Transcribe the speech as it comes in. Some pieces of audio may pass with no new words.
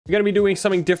We're gonna be doing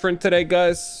something different today,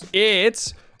 guys.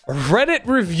 It's Reddit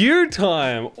review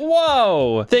time.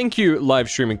 Whoa. Thank you, live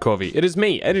streaming Corvy. It is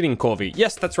me, editing Corvy.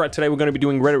 Yes, that's right. Today we're going to be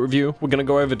doing Reddit review. We're going to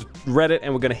go over to Reddit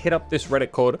and we're going to hit up this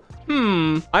Reddit called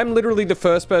I'm literally the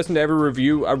first person to ever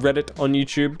review a Reddit on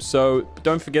YouTube. So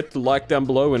don't forget to like down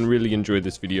below and really enjoy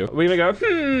this video. We're going to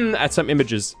go at some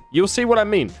images. You'll see what I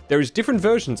mean. There is different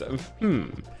versions of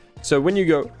So when you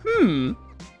go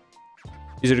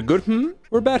is it a good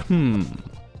or a bad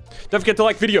Don't forget to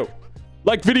like video.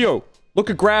 Like video. Look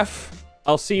at graph.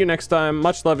 I'll see you next time.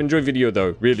 Much love. Enjoy video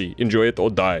though. Really. Enjoy it or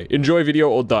die. Enjoy video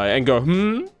or die. And go,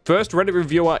 First Reddit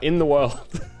reviewer in the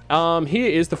world. Here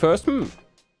is the first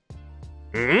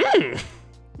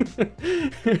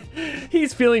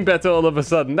He's feeling better all of a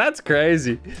sudden. That's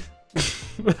crazy.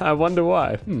 I wonder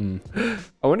why.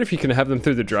 I wonder if you can have them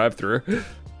through the drive-thru.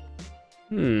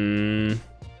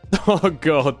 Oh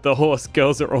god, the horse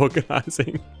girls are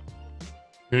organizing.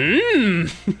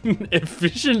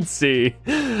 Efficiency.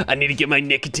 I need to get my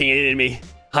nicotine in me.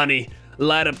 Honey,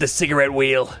 light up the cigarette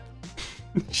wheel.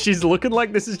 She's looking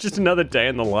like this is just another day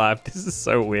in the life. This is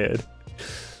so weird.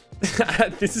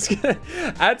 At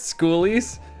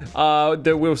schoolies,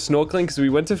 we were snorkeling because we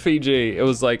went to Fiji. It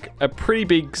was like a pretty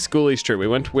big schoolies trip. We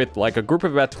went with like a group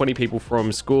of about 20 people from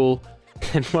school.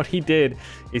 And what he did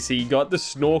is he got the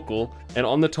snorkel and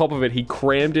on the top of it, he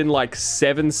crammed in like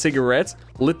 7 cigarettes,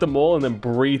 lit them all and then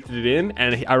breathed it in.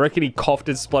 And I reckon he coughed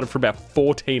and spluttered for about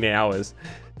 14 hours.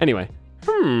 Anyway.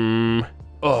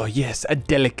 Oh yes, a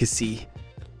delicacy.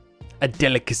 A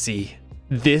delicacy.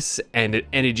 This and an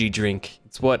energy drink.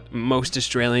 It's what most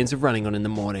Australians are running on in the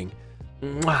morning.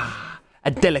 Mwah,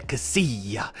 a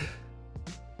delicacy.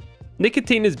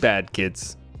 Nicotine is bad,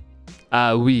 kids.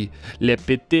 Ah oui, le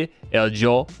petit et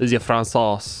jo de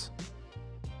français.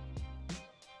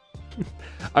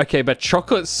 Okay, but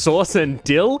chocolate sauce and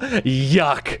dill?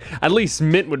 Yuck. At least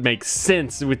mint would make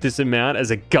sense with this amount as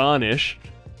a garnish.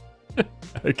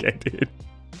 Okay, dude.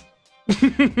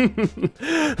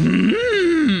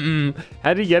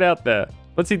 How did he get out there?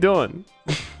 What's he doing?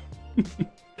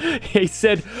 He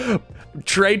said,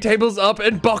 tray tables up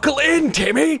and buckle in,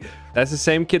 Timmy. That's the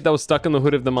same kid that was stuck in the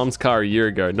hood of the mum's car a year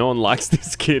ago. No one likes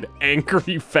this kid.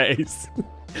 Angry face.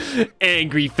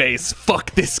 Angry face.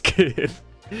 Fuck this kid.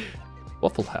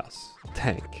 Waffle House.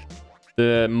 Tank.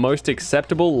 The most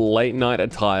acceptable late night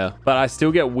attire. But I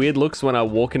still get weird looks when I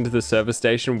walk into the service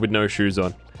station with no shoes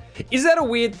on. Is that a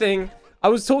weird thing? I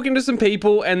was talking to some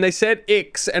people and they said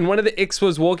icks. And one of the icks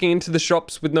was walking into the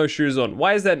shops with no shoes on.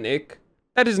 Why is that an ick?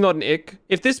 That is not an ick.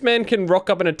 If this man can rock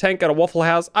up in a tank at a Waffle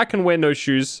House, I can wear no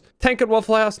shoes. Tank at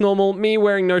Waffle House, normal. Me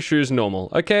wearing no shoes, normal.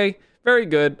 Okay? Very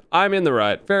good. I'm in the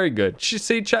right. Very good.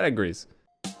 See, chat agrees.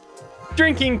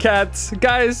 Drinking cats.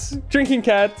 Guys, drinking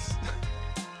cats.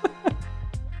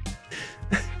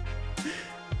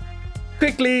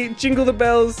 Quickly, jingle the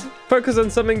bells. Focus on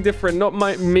something different, not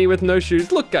me with no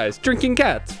shoes. Look, guys, drinking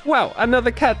cats. Wow,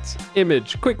 another cat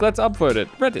image. Quick, let's upvote it.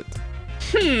 Reddit.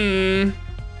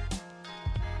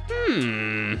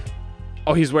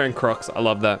 Oh, he's wearing Crocs. I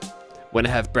love that. When I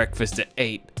have breakfast at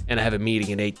 8 and I have a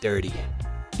meeting at 8:30.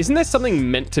 Isn't there something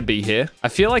meant to be here? I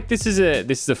feel like this is a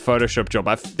Photoshop job.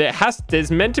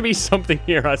 There's meant to be something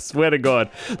here, I swear to God.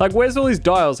 Like, where's all these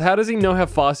dials? How does he know how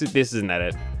fast this is an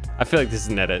edit? I feel like this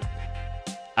is an edit.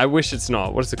 I wish it's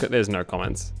not. There's no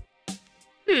comments.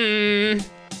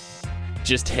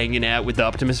 Just hanging out with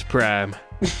Optimus Prime.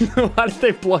 Why did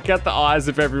they block out the eyes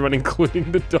of everyone,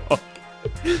 including the dog?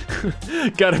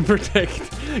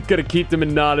 Gotta keep them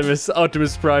anonymous.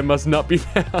 Optimus Prime must not be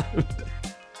found.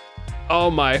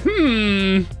 Oh my,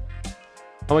 Oh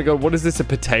my god, what is this, a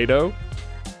potato?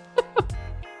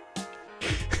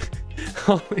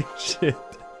 Holy shit.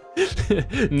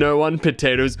 No one,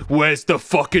 potatoes. Where's the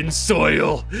fucking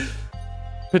soil?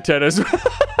 Potatoes.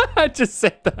 I just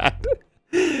said that.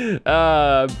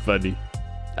 I'm funny.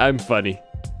 I'm funny.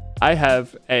 I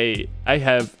have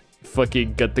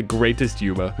fucking got the greatest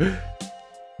humor.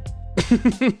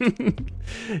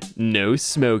 No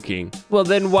smoking. Well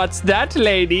then what's that,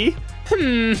 lady?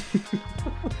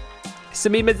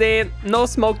 Sumimasen, no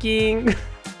smoking.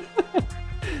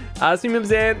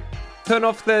 Sumimasen, turn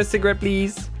off the cigarette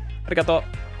please. Arigato.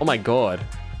 Oh my god.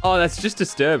 Oh, that's just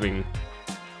disturbing.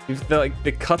 If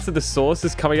the cuts of the sauce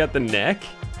is coming out the neck.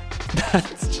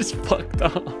 That's just fucked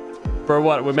up. Bro,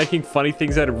 what? We're making funny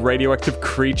things out of radioactive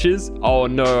creatures? Oh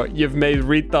no, you've made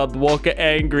Retard Walker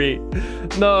angry.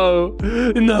 No.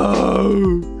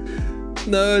 No.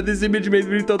 No, this image made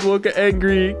Retard Walker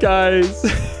angry, guys.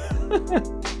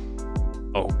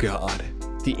 Oh god.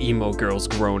 The emo girl's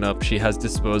grown up. She has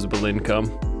disposable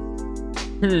income.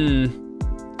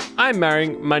 I'm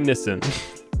marrying my Nissan.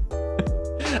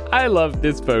 I love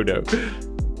this photo.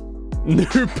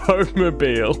 New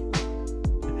Pomobile.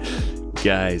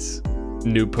 Guys,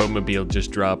 new Pomobile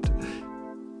just dropped.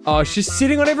 Oh, she's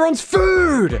sitting on everyone's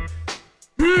food.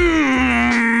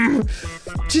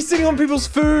 She's sitting on people's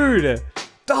food.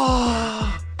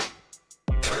 Oh.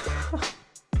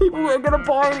 People are gonna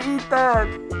buy and eat that.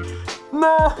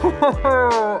 No.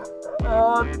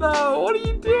 Oh no, what are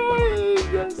you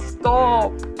doing?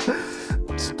 Stop.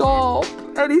 Stop.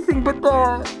 Anything but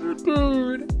that,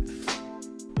 dude.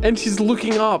 And she's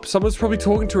looking up. Someone's probably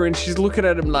talking to her and she's looking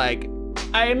at him like,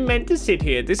 I am meant to sit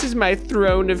here. This is my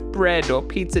throne of bread or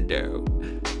pizza dough.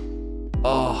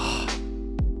 Oh.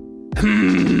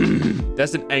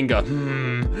 That's an anger.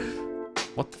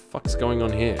 What the fuck's going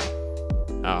on here?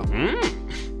 Oh.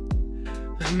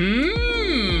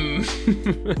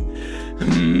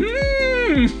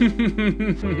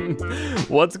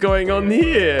 What's going on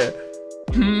here?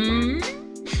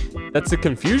 That's a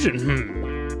confusion.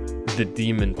 The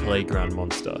demon playground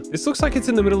monster. This looks like it's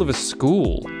in the middle of a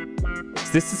school.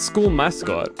 Is this the school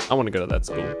mascot? I want to go to that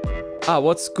school. Ah,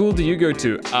 what school do you go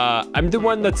to? I'm the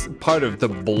one that's part of the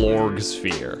Blorg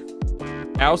sphere.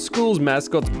 Our school's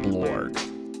mascot's Blorg.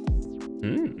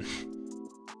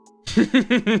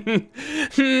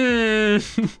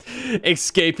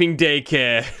 Escaping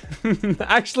daycare.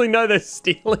 Actually, no, they're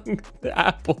stealing the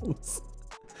apples.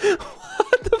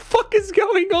 What the fuck is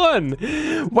going on?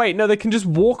 Wait, no, they can just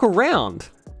walk around.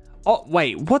 Oh,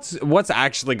 wait, what's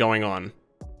actually going on,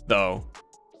 though?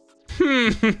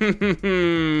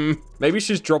 Maybe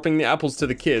she's dropping the apples to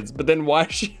the kids, but then why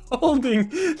is she holding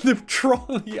the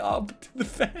trolley up to the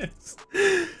fence?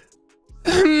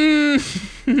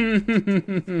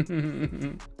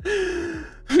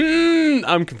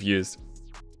 I'm confused.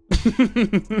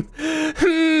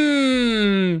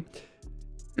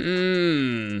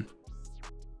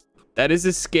 That is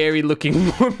a scary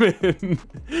looking woman.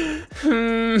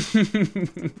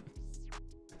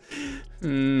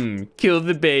 Kill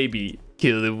the baby,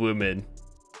 kill the woman.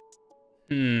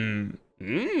 Do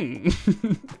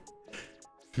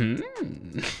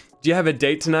you have a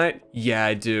date tonight? Yeah,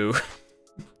 I do.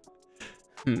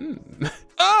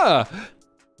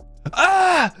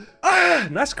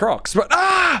 Nice Crocs, but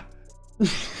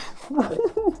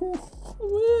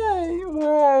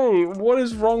Whoa, what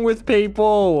is wrong with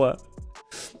people?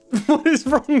 What is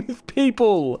wrong with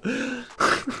people?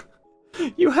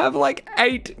 You have like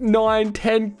 8, 9,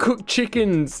 10 cooked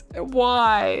chickens.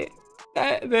 Why?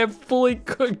 They're fully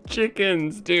cooked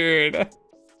chickens, dude.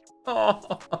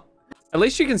 Oh. At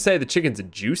least you can say the chickens are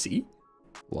juicy.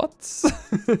 What?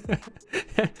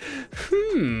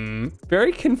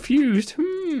 Very confused.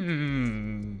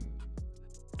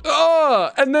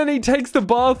 Oh, and then he takes the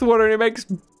bath water and he makes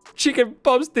chicken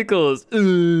popsicles.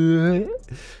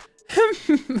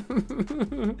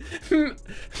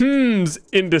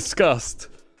 In disgust.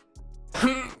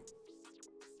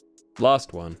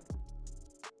 Last one.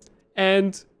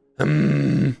 And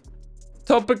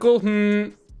topical.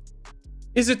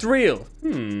 Is it real?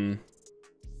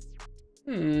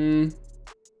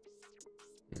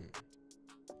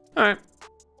 Alright.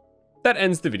 That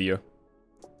ends the video.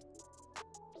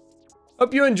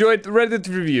 Hope you enjoyed the Reddit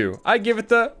review. I give it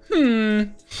the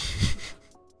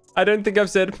I don't think I've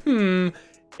said in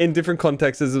different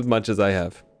contexts as much as I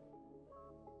have.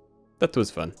 That was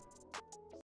fun.